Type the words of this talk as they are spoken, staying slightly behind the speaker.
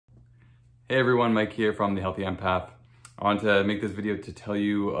Hey everyone, Mike here from the Healthy Empath. I want to make this video to tell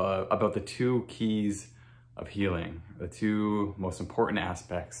you about the two keys of healing, the two most important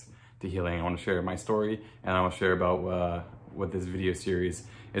aspects to healing. I want to share my story and I want to share about what this video series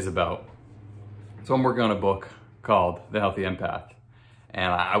is about. So I'm working on a book called The Healthy Empath,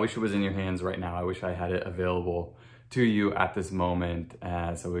 and I wish it was in your hands right now. I wish I had it available to you at this moment,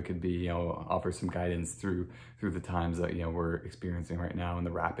 so it could be, offer some guidance through the times that we're experiencing right now, and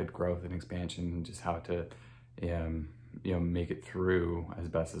the rapid growth and expansion, and just how to make it through as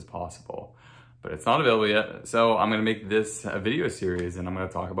best as possible. But it's not available yet, so I'm going to make this a video series, and I'm going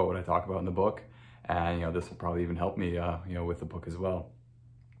to talk about what I talk about in the book, and this will probably even help me with the book as well.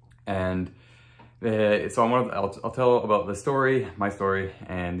 And so I'll tell about the story, my story,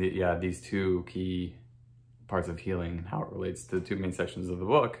 and these two key parts of healing and how it relates to the two main sections of the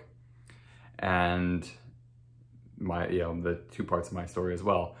book, and my the two parts of my story as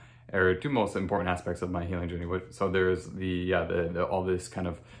well are two most important aspects of my healing journey. So there's the all this kind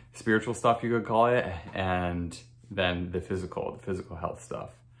of spiritual stuff, you could call it, and then the physical health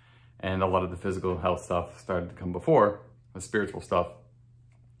stuff. And a lot of the physical health stuff started to come before the spiritual stuff,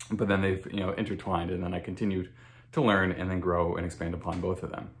 but then they've intertwined, and then I continued to learn and then grow and expand upon both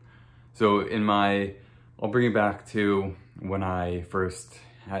of them. So I'll bring you back to when I first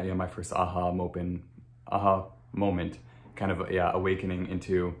had my first aha moment, kind of awakening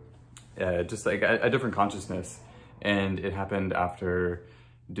into just like a different consciousness. And it happened after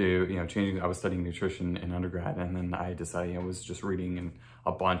changing. I was studying nutrition in undergrad, and then I decided I was just reading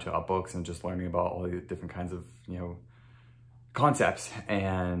a bunch of books and just learning about all the different kinds of concepts.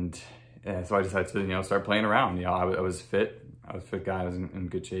 And so I decided to start playing around. I was fit. I was a fit guy. I was in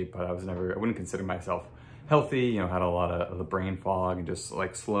good shape, but I wouldn't consider myself healthy. Had a lot of the brain fog and just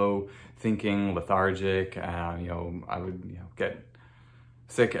like slow thinking, lethargic. I would get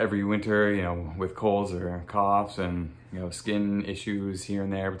sick every winter, with colds or coughs, and skin issues here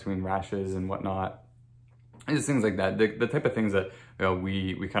and there between rashes and whatnot. And just things like that. The type of things that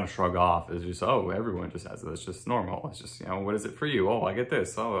we kind of shrug off as just, oh, everyone just has it. It's just normal. It's just what is it for you? Oh, I get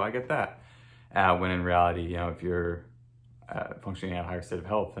this. Oh, I get that. When in reality, if you're functioning at a higher state of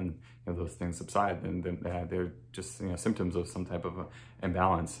health and those things subside, then they're just symptoms of some type of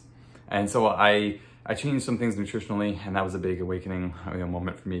imbalance. And so I changed some things nutritionally, and that was a big awakening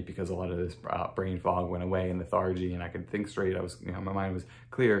moment for me, because a lot of this brain fog went away and lethargy, and I could think straight. I was my mind was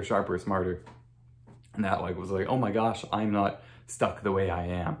clearer, sharper, smarter, and that was like, oh my gosh, I'm not stuck the way I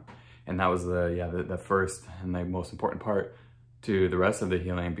am. And that was the first and the most important part to the rest of the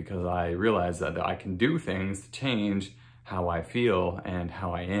healing, because I realized that I can do things to change how I feel and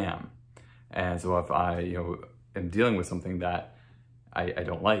how I am. And so if I am dealing with something that I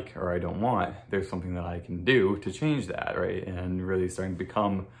don't like or I don't want, there's something that I can do to change that, right? And really starting to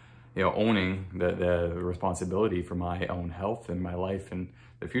become owning the responsibility for my own health and my life and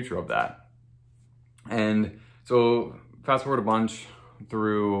the future of that. And so fast forward a bunch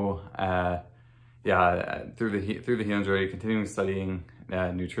through through the healing journey, continuing studying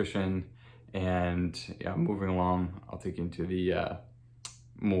nutrition, and moving along, I'll take you into the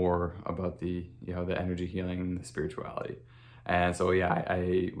more about the the energy healing and the spirituality. And so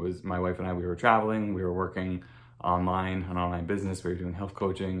my wife and I, we were traveling, we were working an online business, we were doing health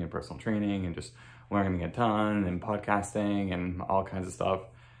coaching and personal training and just learning a ton, and podcasting and all kinds of stuff,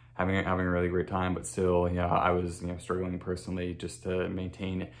 having a really great time. But still, I was struggling personally just to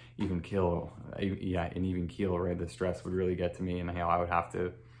maintain an even keel, right? The stress would really get to me, and I would have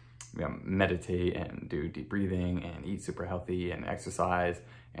to meditate and do deep breathing and eat super healthy and exercise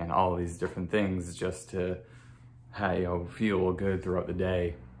and all of these different things just to feel good throughout the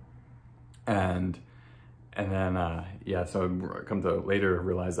day. And then so I come to later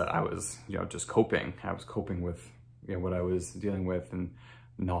realize that I was just coping. I was coping with what I was dealing with, and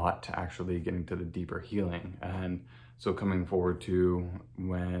not actually getting to the deeper healing. And so coming forward to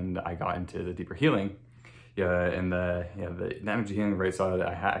when I got into the deeper healing, and the energy healing, right? So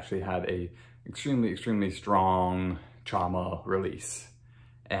I actually had a extremely strong trauma release,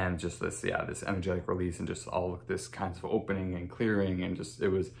 and just this energetic release, and just all of this kinds of opening and clearing, and just it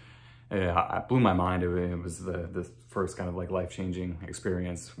blew my mind. It was the first kind of life-changing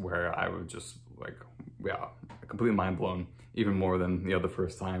experience where I was just completely mind blown, even more than the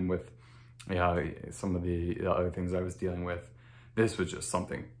first time with some of the other things I was dealing with. This was just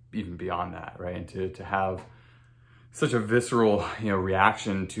something even beyond that, right? And to have such a visceral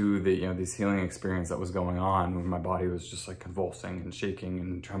reaction to the this healing experience that was going on, when my body was just convulsing and shaking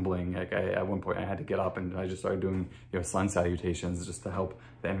and trembling. At one point I had to get up, and I just started doing sun salutations just to help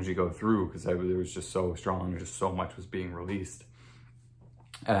the energy go through, because it was just so strong, just so much was being released.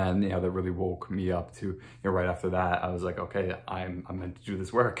 And, that really woke me up to, right after that, I was like, okay, I'm meant to do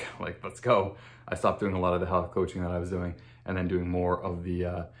this work. Like, let's go. I stopped doing a lot of the health coaching that I was doing and then doing more of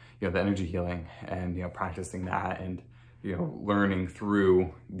the, the energy healing and, practicing that and, learning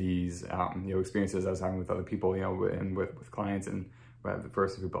through these, experiences I was having with other people, and with clients, and the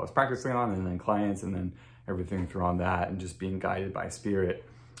first people I was practicing on, and then clients, and then everything through on that, and just being guided by spirit,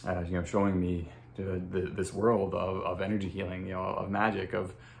 showing me this world of energy healing, of magic,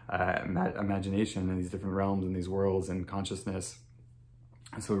 of imagination, and these different realms and these worlds and consciousness.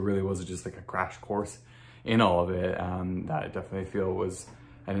 So it really was just like a crash course in all of it. That I definitely feel was,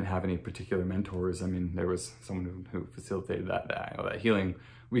 I didn't have any particular mentors. I mean, there was someone who facilitated that healing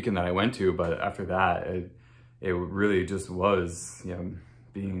weekend that I went to, but after that, it really just was,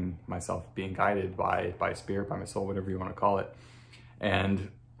 being myself, being guided by spirit, by my soul, whatever you want to call it. And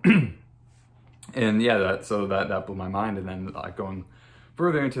and yeah, that blew my mind. And then going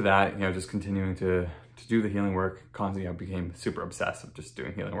further into that, just continuing to do the healing work constantly, became super obsessed with just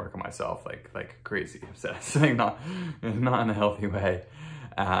doing healing work on myself, like crazy obsessed, like not in a healthy way.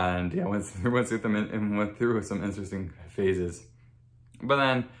 And went through them and went through some interesting phases. But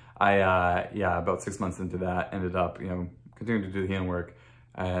then I, about 6 months into that, ended up, continuing to do the healing work.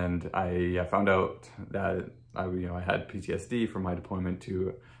 And I found out that I had PTSD from my deployment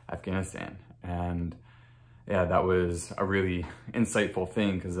to Afghanistan. And yeah, that was a really insightful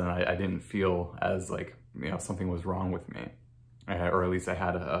thing, because then I didn't feel as like, something was wrong with me. Or at least I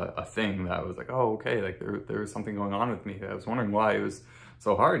had a thing that was like, oh, okay, like there was something going on with me. I was wondering why it was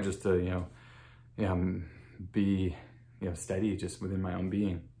so hard just to, be, steady just within my own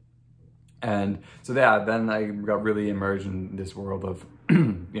being. And so yeah, then I got really immersed in this world of,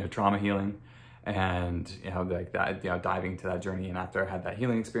 trauma healing, and, like that, diving into that journey. And after I had that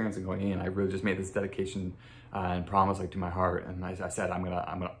healing experience and going in, I really just made this dedication and promise, like, to my heart. And I said, I'm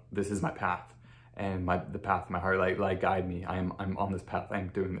gonna, this is my path. And the path of my heart, like guide me. I'm on this path. I'm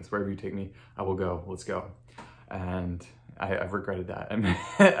doing this. Wherever you take me, I will go. Let's go. And I've regretted that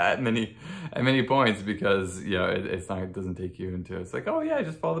at many points, because it doesn't take you into, it's like, oh yeah,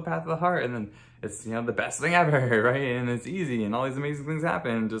 just follow the path of the heart, and then it's the best thing ever, right? And it's easy, and all these amazing things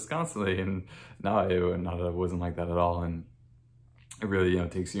happen just constantly. And no, it wasn't like that at all. And it really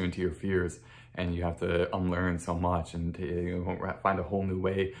takes you into your fears, and you have to unlearn so much and find a whole new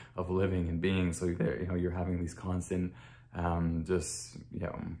way of living and being. So you're having these constant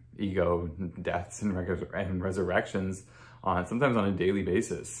ego deaths and resurrections sometimes on a daily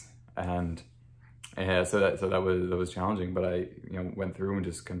basis. And so that was challenging, but I went through and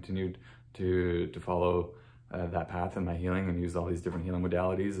just continued to follow that path in my healing, and used all these different healing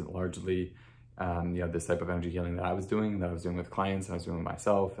modalities, largely this type of energy healing that I was doing with clients, and I was doing with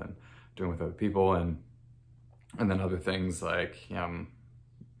myself, and doing with other people, and then other things like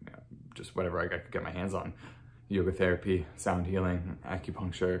just whatever I could get my hands on. Yoga therapy, sound healing,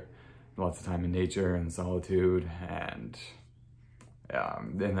 acupuncture, lots of time in nature and solitude. And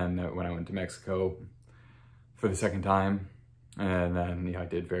then when I went to Mexico for the second time, and then I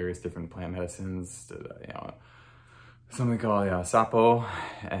did various different plant medicines, something called sapo,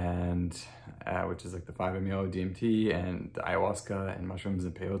 and which is like the 5-MeO DMT, and ayahuasca, and mushrooms,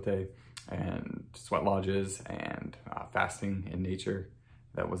 and peyote, and sweat lodges, and fasting in nature.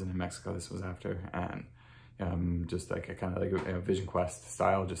 That wasn't in Mexico, this was after. And just like a kind of like a vision quest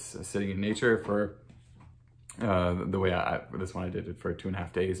style, just sitting in nature for the way this one I did it for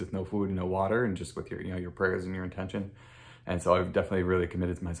 2.5 days with no food and no water, and just with your your prayers and your intention. And so I've definitely really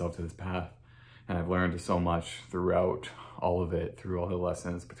committed myself to this path, and I've learned so much throughout all of it, through all the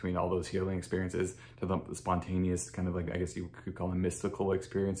lessons, between all those healing experiences to the spontaneous kind of like, I guess you could call them mystical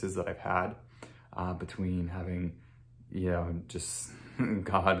experiences that I've had, between having just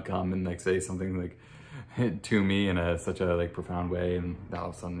God come and like say something like to me in such a like profound way, and all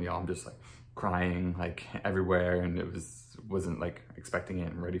of a sudden I'm just like crying like everywhere, and it wasn't like expecting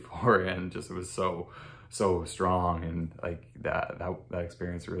it and ready for it, and just it was so strong. And like that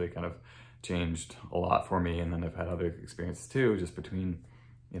experience really kind of changed a lot for me. And then I've had other experiences too, just between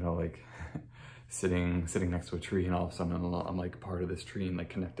like sitting next to a tree, and all of a sudden I'm like part of this tree, and like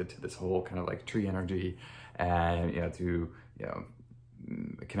connected to this whole kind of like tree energy, and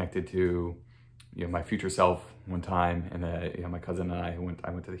connected to my future self one time. And my cousin and I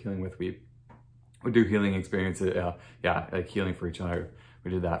went to the healing with, we would do healing experiences, like healing for each other.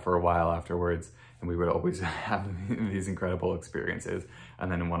 We did that for a while afterwards, and we would always have these incredible experiences.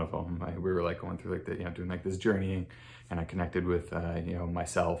 And then in one of them, we were like going through like the doing like this journeying, and I connected with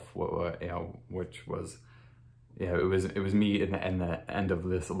myself, which was yeah, it was me in the end of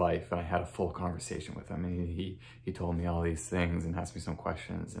this life, and I had a full conversation with him, and he told me all these things and asked me some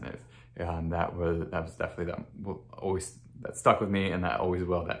questions, and that was definitely that stuck with me, and that always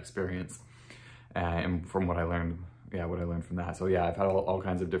will, that experience, and from what I learned, what I learned from that. So yeah, I've had all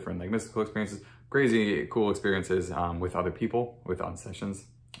kinds of different like mystical experiences, crazy cool experiences with other people, on sessions.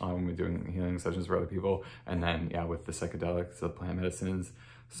 We're doing healing sessions for other people, and then with the psychedelics, the plant medicines.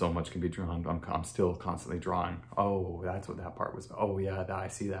 So much can be drawn. I'm still constantly drawing. Oh, that's what that part was about. Oh yeah, I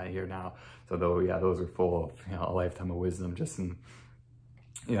see that here now. So those are full of a lifetime of wisdom just in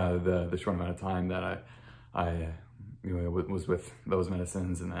the short amount of time that I was with those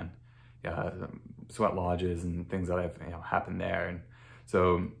medicines, and then sweat lodges and things that have happened there. And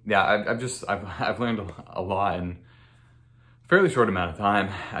so I've learned a lot in fairly short amount of time.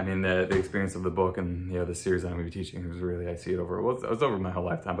 I mean, the experience of the book and the series I'm going to be teaching was really, I see it over, well, it was over my whole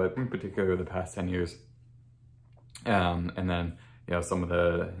lifetime, but in particular the past 10 years. And then, some of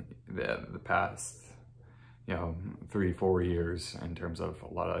the past, 3-4 years in terms of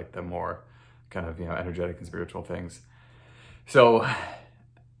a lot of like the more kind of, energetic and spiritual things. So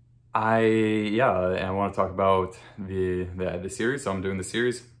I want to talk about the series. So I'm doing the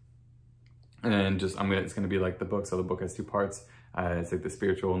series. And it's going to be like the book. So the book has 2 parts. It's like the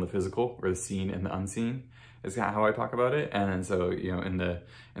spiritual and the physical, or the seen and the unseen is kind of how I talk about it. And then so, in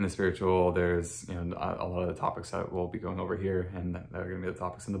the spiritual, there's, a lot of the topics that we'll be going over here, and that are going to be the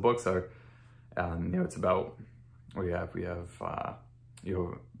topics in the books are, it's about, we have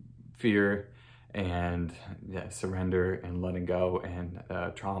fear and surrender and letting go, and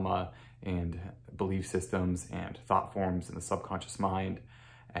trauma and belief systems and thought forms in the subconscious mind,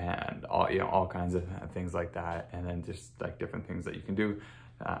 and all kinds of things like that, and then just like different things that you can do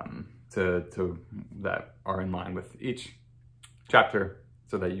to that are in line with each chapter,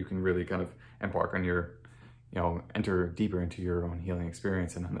 so that you can really kind of embark on your enter deeper into your own healing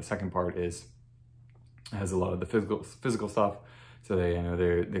experience. And then the second part has a lot of the physical stuff. So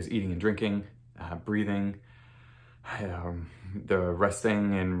there's eating and drinking, breathing, the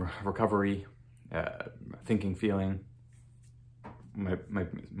resting and recovery, thinking, feeling.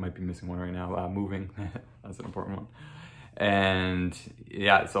 Might be missing one right now. Moving, that's an important one. And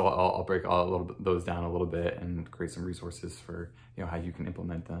so I'll break those down a little bit and create some resources for how you can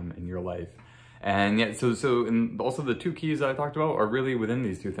implement them in your life. And and also the 2 keys that I talked about are really within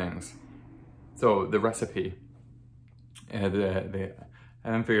these 2 things. So the recipe, I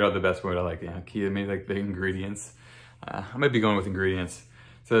haven't figured out the best way to key, maybe like the ingredients. I might be going with ingredients.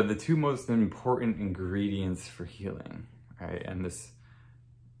 So the 2 most important ingredients for healing. Right, and this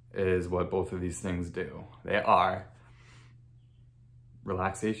is what both of these things do. They are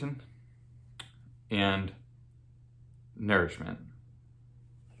relaxation and nourishment.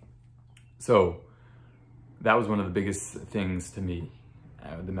 So that was one of the biggest things to me,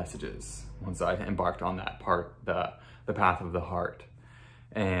 the messages, once I embarked on that part, the path of the heart.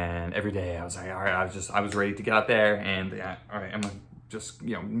 And every day I was like, all right, I was ready to get out there, and all right, I'm gonna just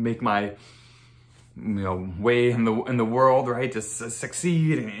make my way in the world, right? Just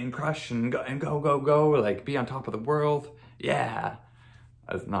succeed and crush and go, like be on top of the world. Yeah,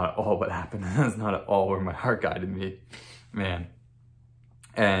 that's not at all what happened. That's not at all where my heart guided me, man.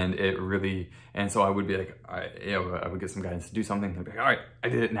 And it really, and so I would be like, all right, I would get some guidance to do something, and be like, all right, I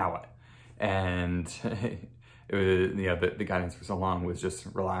did it, now what? And it was, the guidance for so long was just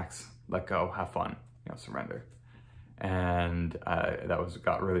relax, let go, have fun, surrender. And that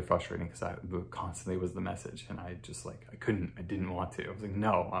got really frustrating, because I constantly was the message, and I just I didn't want to. I was like,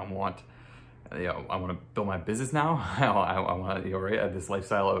 no, I want to build my business now. I want right, this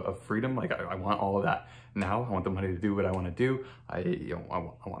lifestyle of freedom. Like I want all of that now. I want the money to do what I want to do. I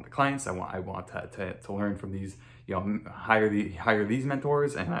want the clients. I want to learn from these, hire these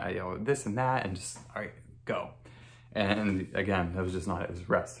mentors, and this and that, and just all right, go. And again, that was just not it. It was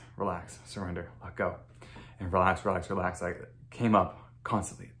rest, relax, surrender, let go. And relax. I came up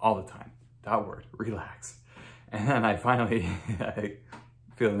constantly, all the time. That word, relax. And then I finally, I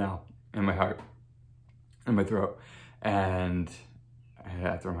feel it now in my heart, in my throat. And I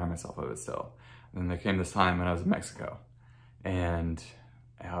had to remind myself of it still. And then there came this time when I was in Mexico, and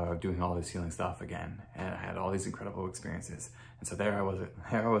I was doing all this healing stuff again. And I had all these incredible experiences. And so there I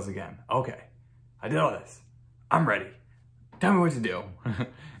was again. Okay, I did all this. I'm ready. Tell me what to do. And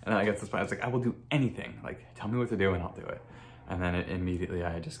then I got to this point, I was like, I will do anything. Like, tell me what to do and I'll do it. And then immediately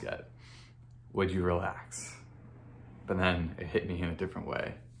I just get, would you relax? But then it hit me in a different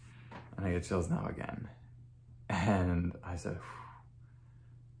way. And I get chills now again. And I said,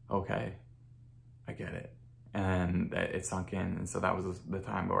 okay, I get it. And it sunk in. And so that was the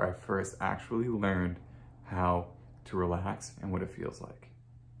time where I first actually learned how to relax and what it feels like.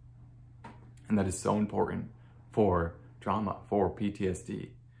 And that is so important for trauma, for PTSD,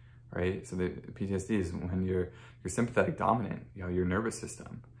 right? So the PTSD is when your sympathetic dominant, your nervous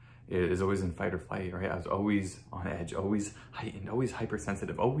system is always in fight or flight, right? I was always on edge, always heightened, always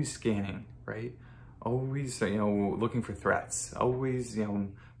hypersensitive, always scanning, right? Always, looking for threats, always,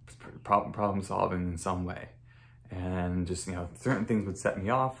 problem solving in some way. And just, certain things would set me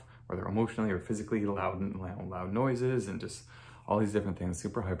off, whether emotionally or physically, loud noises and just all these different things,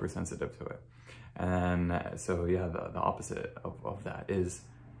 super hypersensitive to it. And so, yeah, the opposite of that is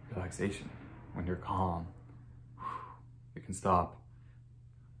relaxation. When you're calm, you can stop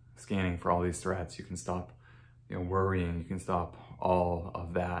scanning for all these threats. You can stop, worrying. You can stop all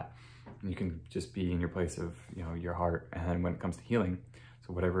of that. And you can just be in your place of, your heart. And then when it comes to healing,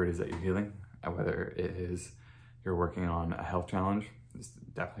 so whatever it is that you're healing, whether it is you're working on a health challenge, this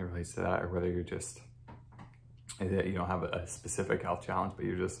definitely relates to that, or whether you're just, you don't have a specific health challenge, but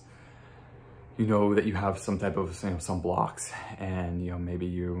you're just, that you have some type of, some blocks, and, maybe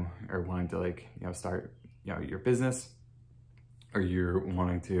you are wanting to start, your business, or you're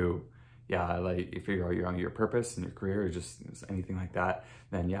wanting to, figure out your purpose and your career, or just anything like that,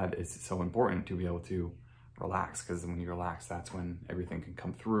 then it's so important to be able to relax, because when you relax, that's when everything can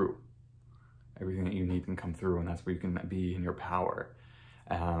come through. Everything that you need can come through, and that's where you can be in your power,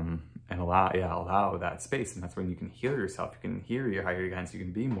 and allow that space. And that's when you can heal yourself. You can hear your higher guidance. You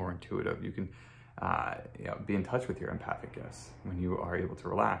can be more intuitive. You can be in touch with your empathic gifts when you are able to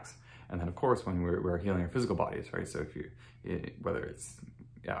relax. And then, of course, when we're healing our physical bodies, right? So whether it's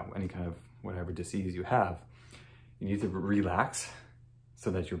any kind of whatever disease you have, you need to relax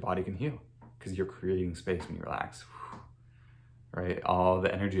so that your body can heal, because you're creating space when you relax. Right? All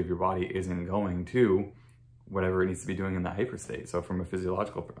the energy of your body isn't going to whatever it needs to be doing in that hyper state. So from a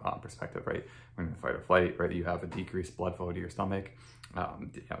physiological perspective, right, when you're in fight or flight, right, you have a decreased blood flow to your stomach,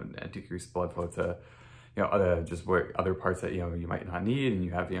 a decreased blood flow to, other parts that, you might not need, and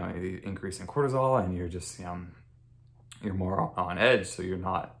you have, the increase in cortisol, and you're just, you're more on edge. So you're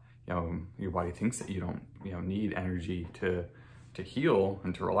not, your body thinks that you don't, need energy to heal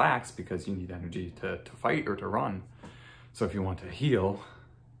and to relax, because you need energy to fight or to run. So if you want to heal,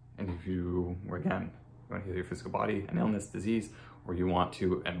 and if you want to heal your physical body, an illness, disease, or you want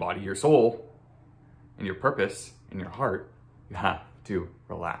to embody your soul and your purpose in your heart, you have to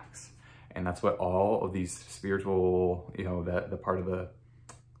relax. And that's what all of these spiritual, the part of the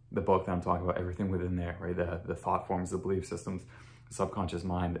book that I'm talking about, everything within there, right? The thought forms, the belief systems, the subconscious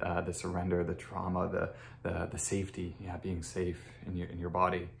mind, the surrender, the trauma, the safety, being safe in your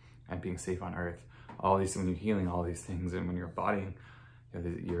body and being safe on earth. All these, when you're healing all these things, and when you're embodying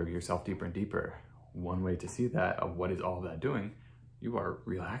yourself deeper and deeper, one way to see that, of what is all of that doing, you are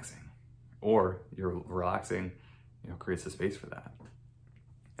relaxing, or you're relaxing, creates a space for that.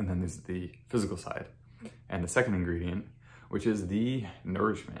 And then there's the physical side, and the second ingredient, which is the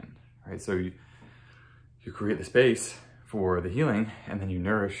nourishment, right? So you create the space for the healing, and then you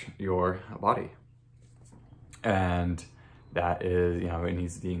nourish your body. And that is, it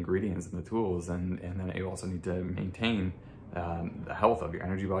needs the ingredients and the tools, and then you also need to maintain the health of your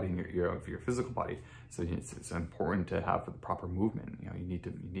energy body and your physical body. So it's important to have the proper movement. You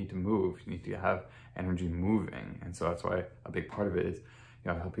need to move. You need to have energy moving, and so that's why a big part of it is,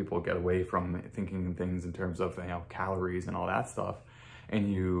 help people get away from thinking things in terms of calories and all that stuff,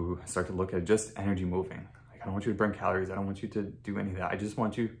 and you start to look at just energy moving. Like, I don't want you to burn calories. I don't want you to do any of that. I just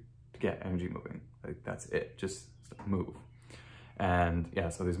want you to get energy moving. Like, that's it. Just move. And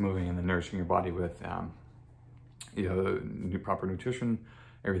so there's moving, and then nourishing your body with, proper nutrition,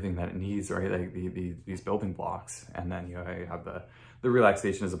 everything that it needs, right? Like these building blocks. And then, you have the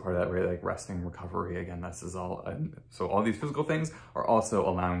relaxation as a part of that, right? Like resting, recovery. Again, this is all, so all these physical things are also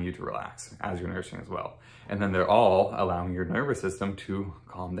allowing you to relax as you're nourishing as well. And then they're all allowing your nervous system to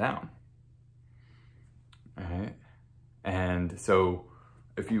calm down. All right. And so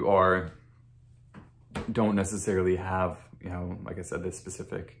if you don't necessarily have, like I said, this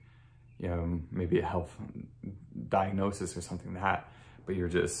specific, maybe a health diagnosis or something but you're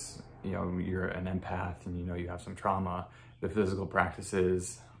just, you're an empath, and you have some trauma, the physical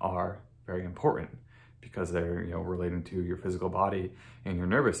practices are very important, because they're, relating to your physical body and your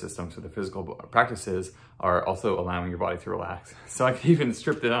nervous system. So the physical practices are also allowing your body to relax. So I could even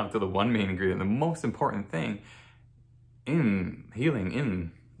strip it down to the one main ingredient, the most important thing in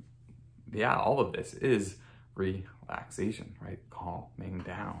healing, all of this is relaxation, right? Calming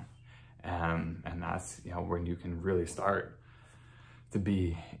down. And that's, when you can really start to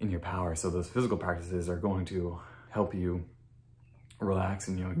be in your power. So those physical practices are going to help you relax,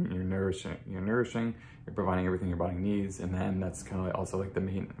 and you're nourishing, you're providing everything your body needs. And then that's kind of also like the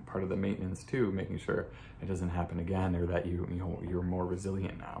main part of the maintenance too, making sure it doesn't happen again, or that you're more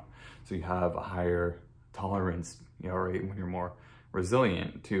resilient now. So you have a higher tolerance, right, when you're more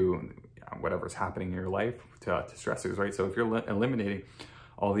resilient to whatever's happening in your life, to stressors, right? So if you're eliminating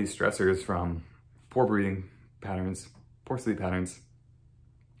all these stressors from poor breathing patterns, poor sleep patterns,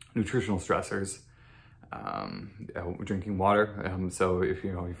 nutritional stressors, drinking water. So if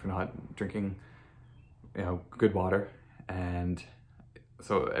you're not drinking, good water, and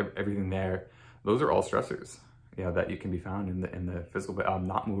so everything there, those are all stressors, that you can be found in the physical.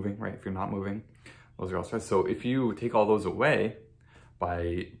 Not moving, right? If you're not moving, those are all stress. So if you take all those away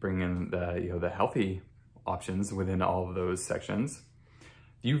by bringing the healthy options within all of those sections,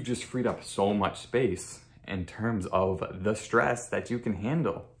 you've just freed up so much space in terms of the stress that you can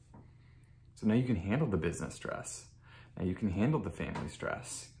handle. So now you can handle the business stress. Now you can handle the family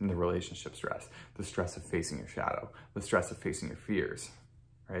stress and the relationship stress, the stress of facing your shadow, the stress of facing your fears,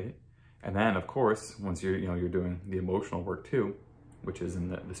 right? And then of course, once you're doing the emotional work too, which is in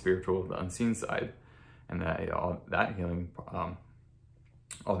the spiritual, the unseen side, and all that healing,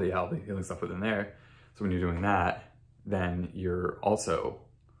 all the healing stuff within there. So when you're doing that, then you're also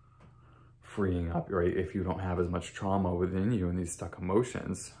freeing up, right? If you don't have as much trauma within you and these stuck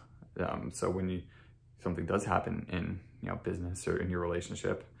emotions. So when something does happen in business or in your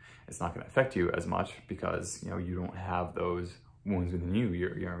relationship, it's not going to affect you as much because you don't have those wounds within you.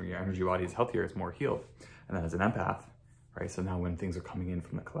 Your energy body is healthier, it's more healed. And then as an empath, right? So now when things are coming in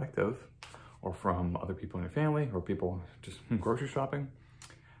from the collective, or from other people in your family, or people just grocery shopping,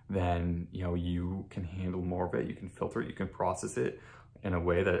 then you can handle more of it. You can filter it, you can process it in a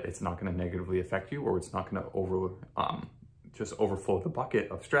way that it's not going to negatively affect you, or it's not going to just overflow the bucket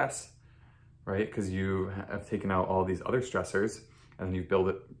of stress, right? Because you have taken out all these other stressors, and then you've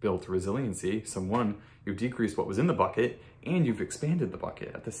built resiliency. So one, you've decreased what was in the bucket, and you've expanded the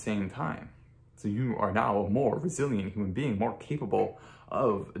bucket at the same time. So you are now a more resilient human being, more capable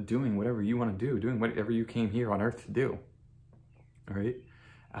of doing whatever you want to do, doing whatever you came here on earth to do, all right?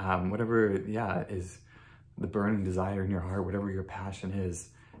 Whatever, is the burning desire in your heart, whatever your passion is,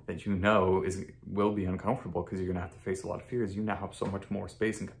 that will be uncomfortable because you're going to have to face a lot of fears. You now have so much more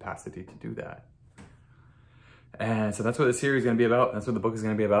space and capacity to do that. And so that's what the series is going to be about. That's what the book is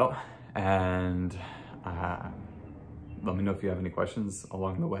going to be about. And let me know if you have any questions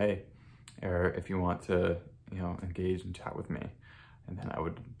along the way, or if you want to, engage and chat with me. And then I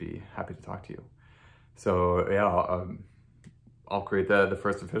would be happy to talk to you. So I'll create the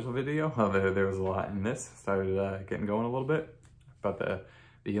first official video. There was a lot in this. Started getting going a little bit about the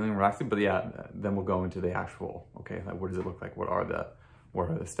healing, relaxing, but then we'll go into the actual, okay, like what does it look like? What are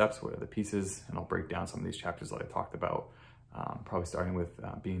the steps? What are the pieces? And I'll break down some of these chapters that I talked about, probably starting with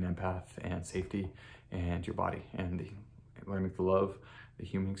being an empath and safety and your body and learning to love the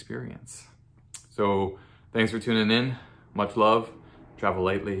human experience. So thanks for tuning in. Much love. Travel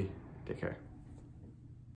lightly. Take care.